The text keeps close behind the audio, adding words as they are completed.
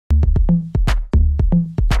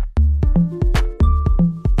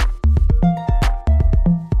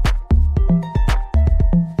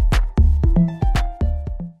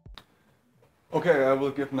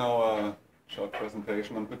give now a short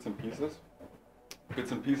presentation on Bits and Pieces.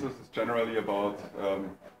 Bits and Pieces is generally about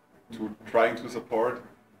trying to support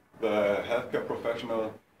the healthcare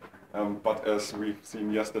professional, but as we've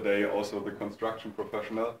seen yesterday, also the construction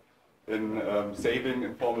professional in saving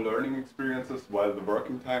informal learning experiences while the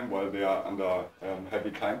working time, while they are under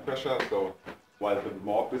heavy time pressure. So while the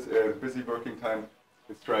more busy working time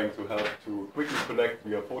is trying to help to quickly collect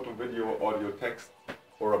via photo, video, audio, text,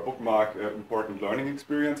 or a bookmark important learning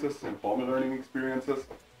experiences, informal learning experiences.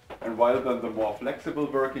 And while then the more flexible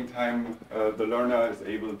working time, the learner is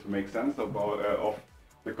able to make sense of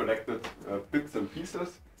the collected bits and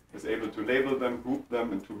pieces, is able to label them, group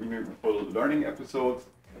them into meaningful learning episodes.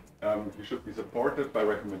 He should be supported by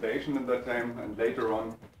recommendation in that time, and later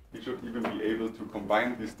on he should even be able to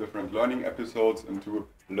combine these different learning episodes into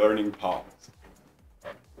learning paths.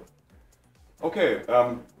 Okay,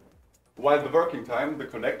 while the working time, the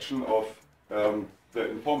collection of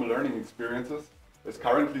the informal learning experiences is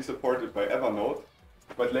currently supported by Evernote,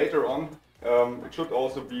 but later on it should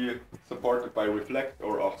also be supported by Reflect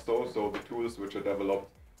or Arsto, so the tools which are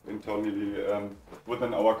developed internally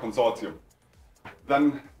within our consortium.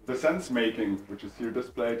 Then the sense making, which is here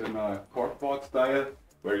displayed in a corkboard style,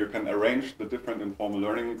 where you can arrange the different informal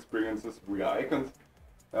learning experiences via icons,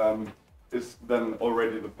 is then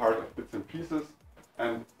already the part of Bits and Pieces,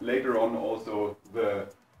 and later on also the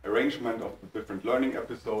arrangement of the different learning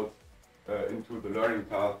episodes into the learning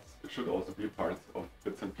paths should also be part of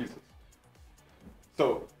Bits and Pieces.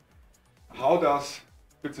 So how does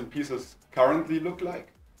Bits and Pieces currently look like?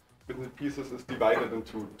 Bits and Pieces is divided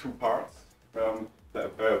into two parts.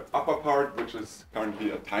 The upper part, which is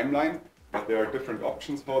currently a timeline, but there are different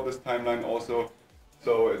options for this timeline also.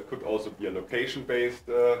 So it could also be a location-based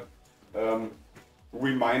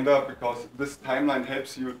reminder, because this timeline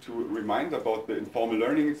helps you to remind about the informal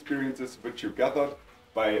learning experiences which you gathered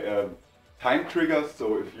by time triggers.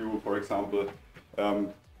 So if you, for example,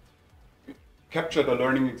 captured a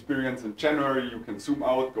learning experience in January, you can zoom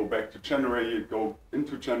out, go back to January, go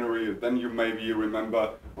into January, then you maybe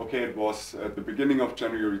remember, okay, it was at the beginning of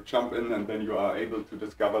January, jump in, and then you are able to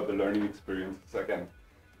discover the learning experiences again.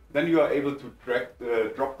 Then you are able to drag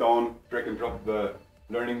and drop the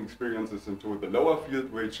learning experiences into the lower field,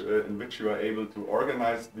 in which you are able to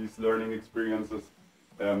organize these learning experiences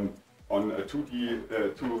on a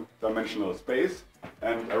two-dimensional space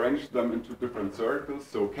and arrange them into different circles,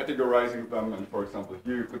 so categorizing them. And for example,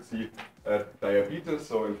 here you could see diabetes,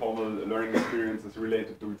 so informal learning experiences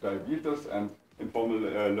related to diabetes, and informal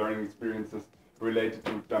learning experiences related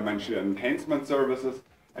to dementia enhancement services.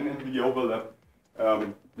 And in the overlap,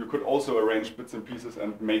 you could also arrange bits and pieces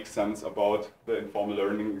and make sense about the informal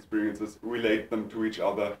learning experiences, relate them to each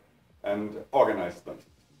other, and organize them.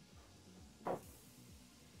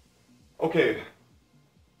 Okay,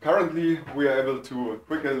 currently we are able to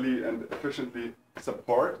quickly and efficiently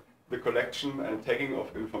support the collection and tagging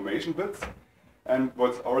of information bits. And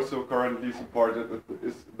what's also currently supported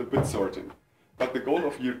is the bit sorting. But the goal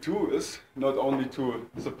of year 2 is not only to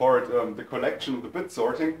support the collection, the bit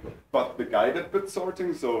sorting, but the guided bit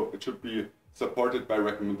sorting. So it should be supported by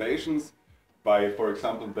recommendations, by, for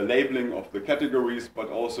example, the labeling of the categories, but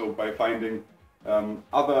also by finding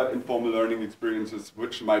other informal learning experiences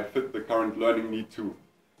which might fit the current learning need too.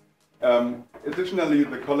 Additionally,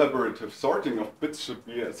 the collaborative sorting of bits should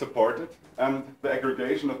be supported, and the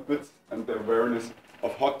aggregation of bits and the awareness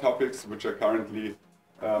of hot topics which are currently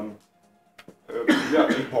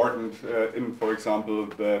important in, for example,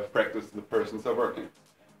 the practice the persons are working.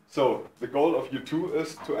 So the goal of year 2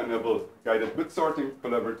 is to enable guided bit sorting,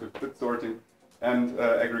 collaborative bit sorting, and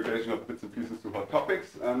aggregation of bits and pieces to hot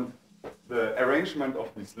topics. And the arrangement of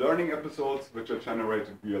these learning episodes, which are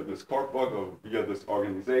generated via this corkboard or via this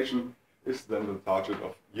organization, is then the target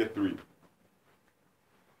of year 3.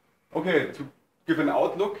 Okay, to give an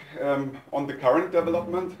outlook on the current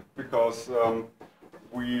development, because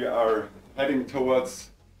we are heading towards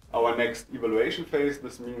our next evaluation phase.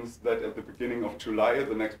 This means that at the beginning of July,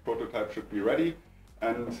 the next prototype should be ready,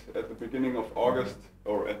 and at the beginning of August,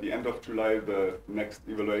 or at the end of July, the next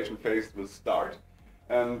evaluation phase will start.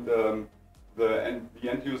 And the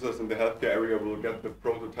end users in the healthcare area will get the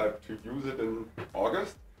prototype to use it in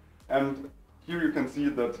August. And here you can see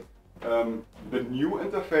that the new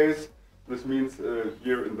interface, this means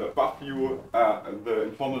here in the above view, the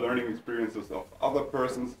informal learning experiences of other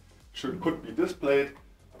persons could be displayed.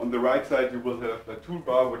 On the right side, you will have a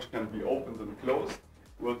toolbar which can be opened and closed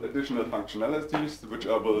with additional functionalities, which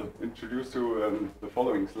I will introduce to in the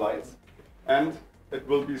following slides. And it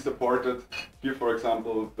will be supported here, for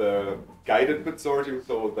example, the guided bit sorting,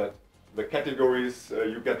 so that the categories,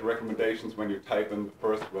 you get recommendations when you type in the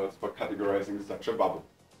first words for categorizing such a bubble.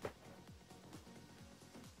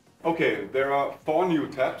 Okay, there are 4 new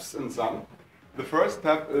tabs in Sun. The first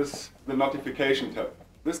tab is the notification tab.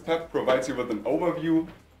 This tab provides you with an overview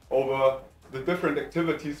over the different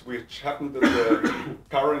activities which happened in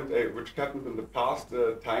the which happened in the past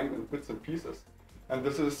time in Bits and Pieces. And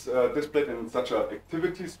this is displayed in such an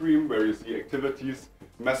activity stream where you see activities,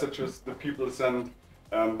 messages the people send,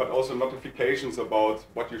 but also notifications about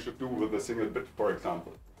what you should do with a single bit, for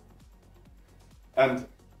example. And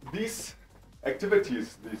these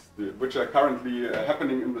activities, which are currently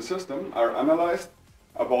happening in the system, are analyzed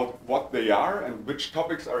about what they are and which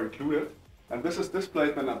topics are included. And this is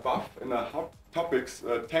displayed then above in a hot topics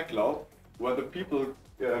tag cloud, where the people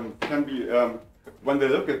can be, when they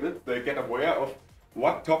look at it, they get aware of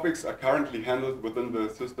what topics are currently handled within the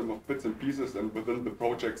system of Bits and Pieces and within the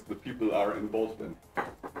projects the people are involved in.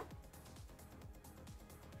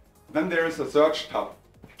 Then there is a search tab.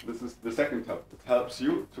 This is the second tab. It helps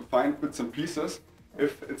you to find Bits and Pieces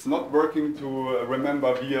if it's not working to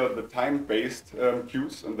remember via the time-based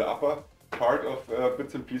cues in the upper part of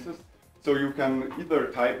Bits and Pieces. So you can either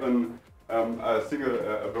type in a single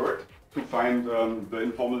word to find the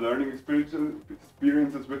informal learning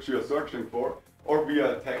experiences which you are searching for, or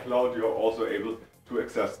via tag cloud you are also able to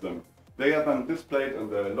access them. They are then displayed in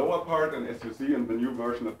the lower part, and as you see in the new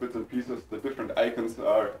version of Bits and Pieces, the different icons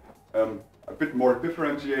are a bit more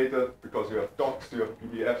differentiated because you have docs, you have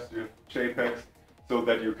PDFs, you have JPEGs, so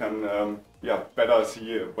that you can better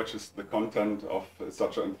see which is the content of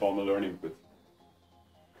such an informal learning bit.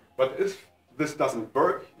 But if this doesn't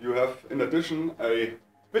work, you have in addition a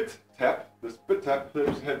bit tab. This bit tab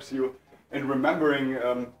helps you in remembering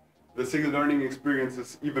the single learning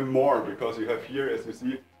experiences even more, because you have here, as you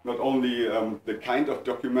see, not only the kind of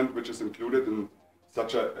document which is included in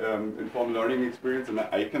such an informal learning experience and an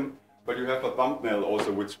icon, but you have a thumbnail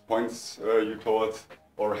also which points you towards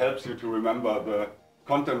or helps you to remember the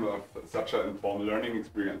content of such an informal learning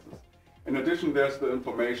experiences. In addition, there's the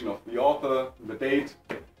information of the author, the date,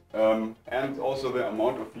 and also the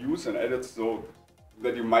amount of views and edits, so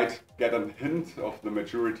that you might get a hint of the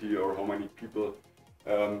maturity or how many people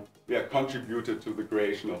contributed to the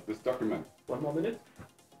creation of this document. 1 more minute.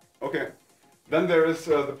 Okay. Then there is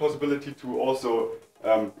the possibility to also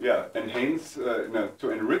enhance, to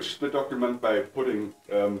enrich the document by putting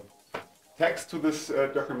text to this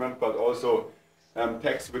document, but also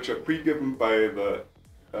text which are pre-given by the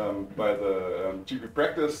GP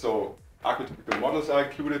practice. So archetypical models are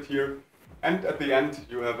included here. And at the end,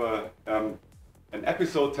 you have an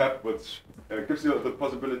episode tab, which gives you the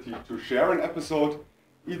possibility to share an episode,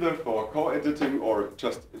 either for co-editing or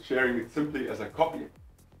just sharing it simply as a copy.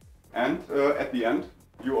 And at the end,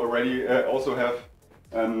 you already also have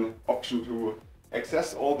an option to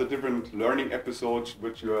access all the different learning episodes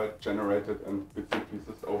which you have generated in Bits and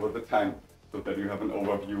Pieces over the time, so that you have an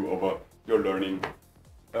overview over your learning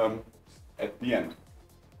at the end.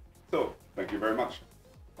 So, thank you very much.